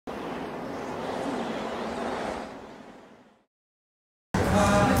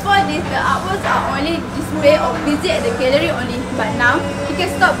pay or visit at the gallery only, but now you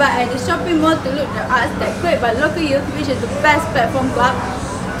can stop by at the shopping mall to look at the arts that created by local youth, which is the best platform club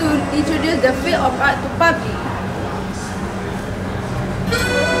to introduce the field of art to public.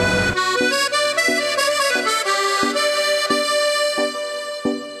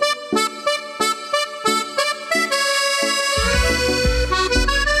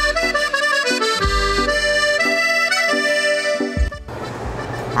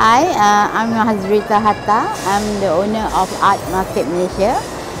 Hi, I'm Hazrita Hatta. I'm the owner of Art Market Malaysia.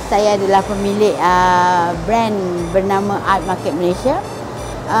 Saya adalah pemilik brand bernama Art Market Malaysia.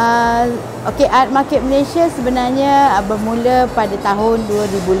 Art Market Malaysia sebenarnya bermula pada tahun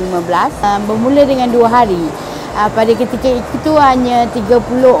 2015. Bermula dengan 2 hari. Pada ketika itu hanya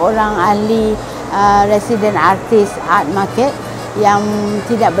 30 orang ahli resident artis Art Market yang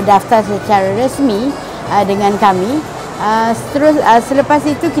tidak berdaftar secara resmi dengan kami. Selepas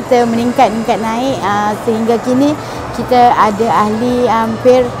itu kita meningkat naik sehingga kini kita ada ahli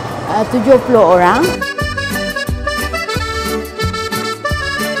hampir 70 orang.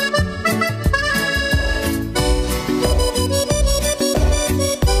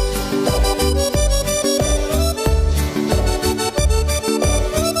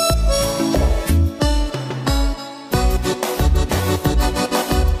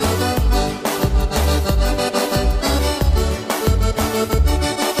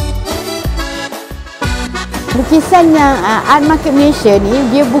 Lukisan yang Art Market Malaysia ni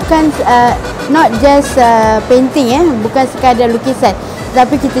dia bukan not just painting bukan sekadar lukisan,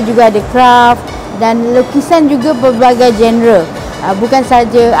 tetapi kita juga ada craft dan lukisan juga berbagai genre. Bukan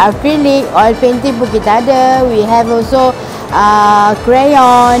saja acrylic, oil painting pun kita ada. We have also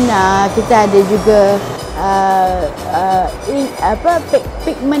crayon, kita ada juga ink,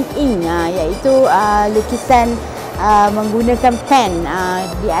 pigment ink, iaitu lukisan menggunakan pen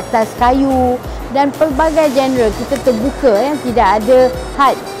di atas kayu. Dan pelbagai genre kita terbuka, tidak ada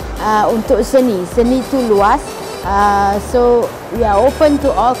had untuk seni. Seni itu luas. So we are open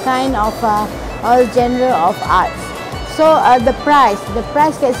to all kind of all genre of arts. So the price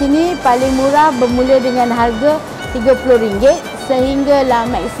kat sini paling murah bermula dengan harga RM30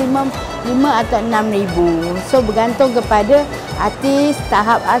 sehinggalah maksimum 5 atau 6,000. So bergantung kepada artis,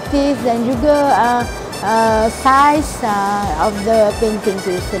 tahap artis dan juga size of the painting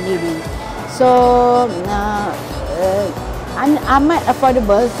itu sendiri. So amat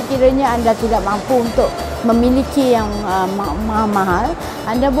affordable. Sekiranya anda tidak mampu untuk memiliki yang mahal-mahal,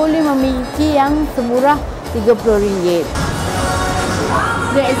 anda boleh memiliki yang semurah RM30.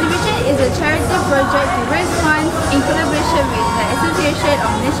 The exhibition is a charity project to raise funds in collaboration with the Association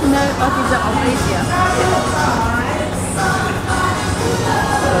of National Autism of Malaysia.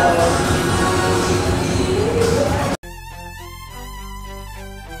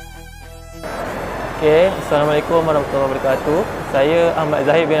 Okay, Assalamualaikum warahmatullahi wabarakatuh. Saya Ahmad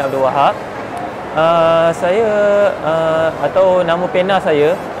Zahid bin Abdul Wahab. Saya atau nama pena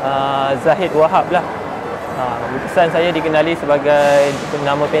saya Zahid Wahab lah. Lukisan saya dikenali sebagai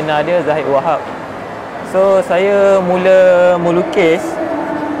nama pena dia Zahid Wahab. So saya mula melukis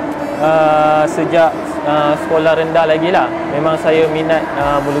sejak sekolah rendah lagi lah. Memang saya minat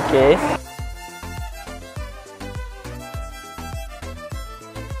melukis.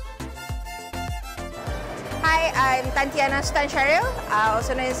 Hi, I'm Tantiana Sultan Syaril,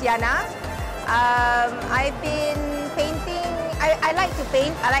 also known as Yana. I've been painting, I like to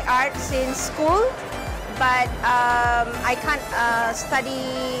paint, I like art since school, but I can't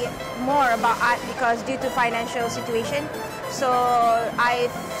study more about art because due to financial situation. So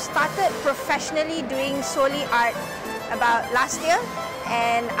I've started professionally doing solely art about last year,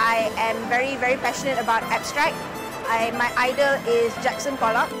 and I am very, very passionate about abstract. My idol is Jackson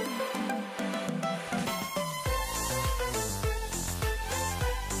Pollock.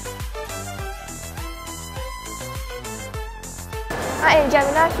 I am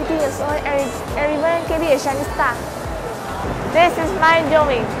Jamila, 15 years old, and everyone can be a shining star. This is my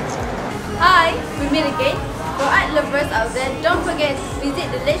drawing. Hi, we meet again. For art lovers out there, don't forget to visit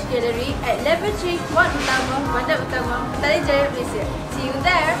the Ledge Gallery at Level 3, Ward Utama, Bandar Utama, Petaling Jaya, Malaysia. See you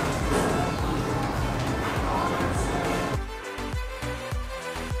there!